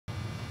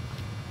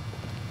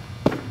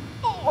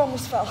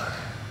almost fell,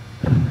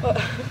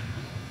 but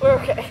we're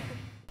okay.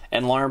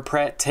 And Lauren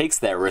Pratt takes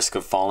that risk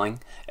of falling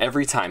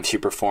every time she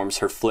performs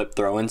her flip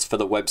throw-ins for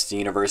the Webster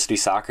University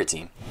soccer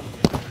team.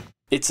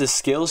 It's a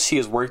skill she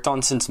has worked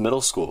on since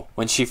middle school,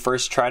 when she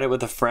first tried it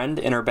with a friend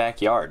in her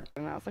backyard.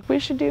 And I was like, we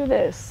should do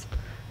this.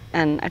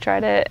 And I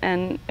tried it,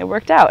 and it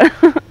worked out.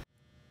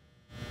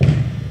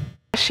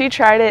 She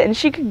tried it, and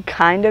she could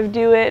kind of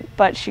do it,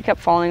 but she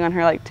kept falling on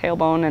her like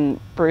tailbone and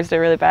bruised it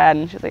really bad,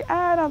 and she's like,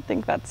 I don't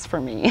think that's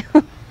for me.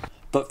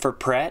 But for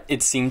Pratt,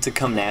 it seemed to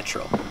come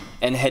natural,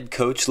 and head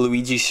coach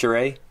Luigi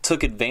Chiare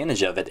took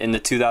advantage of it in the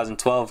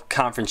 2012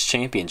 conference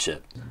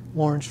championship.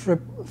 Lauren's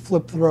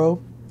flip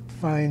throw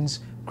finds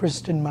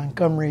Kristen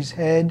Montgomery's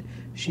head.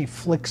 She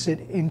flicks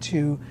it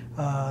into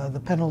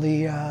the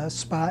penalty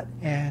spot,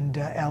 and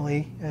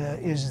Ellie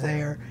is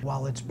there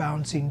while it's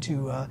bouncing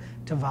to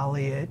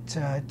volley it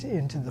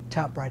into the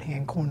top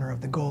right-hand corner of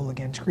the goal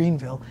against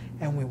Greenville,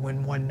 and we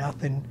win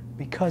 1-0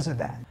 because of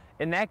that.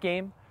 In that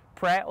game,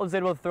 Pratt was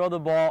able to throw the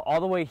ball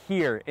all the way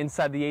here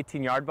inside the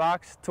 18-yard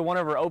box to one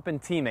of her open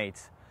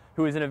teammates,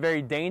 who was in a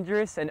very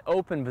dangerous and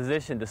open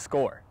position to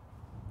score.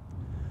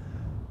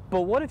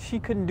 But what if she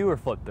couldn't do her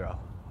flip throw?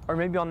 Or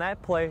maybe on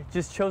that play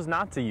just chose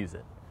not to use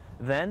it?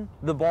 Then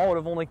the ball would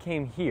have only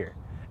came here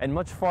and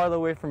much farther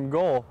away from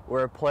goal,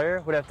 where a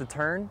player would have to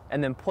turn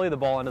and then play the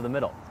ball into the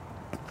middle.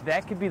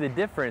 That could be the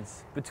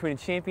difference between a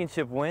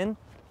championship win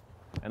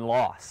and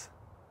loss.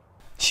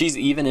 She's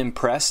even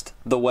impressed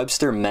the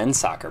Webster men's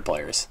soccer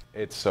players.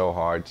 It's so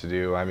hard to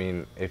do. I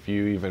mean, if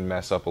you even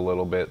mess up a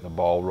little bit, the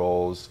ball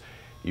rolls,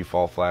 you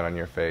fall flat on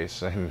your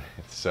face. And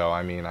so,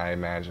 I mean, I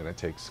imagine it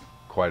takes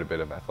quite a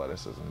bit of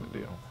athleticism to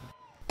do.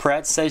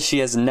 Pratt says she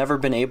has never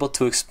been able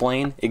to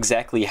explain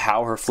exactly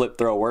how her flip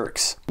throw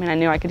works. I mean, I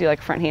knew I could do like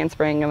a front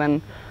handspring, and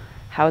then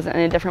how is it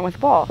any different with the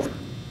ball?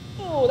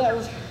 Oh, that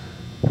was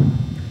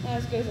not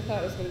as good as I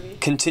thought it was going to be.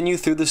 Continue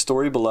through the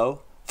story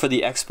below for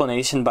the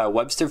explanation by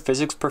Webster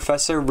physics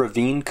professor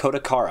Raveen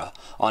Kodakara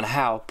on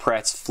how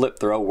Pratt's flip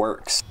throw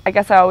works. I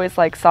guess I always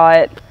like saw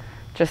it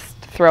just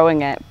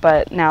throwing it,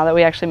 but now that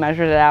we actually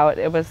measured it out,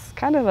 it was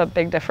kind of a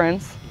big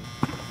difference.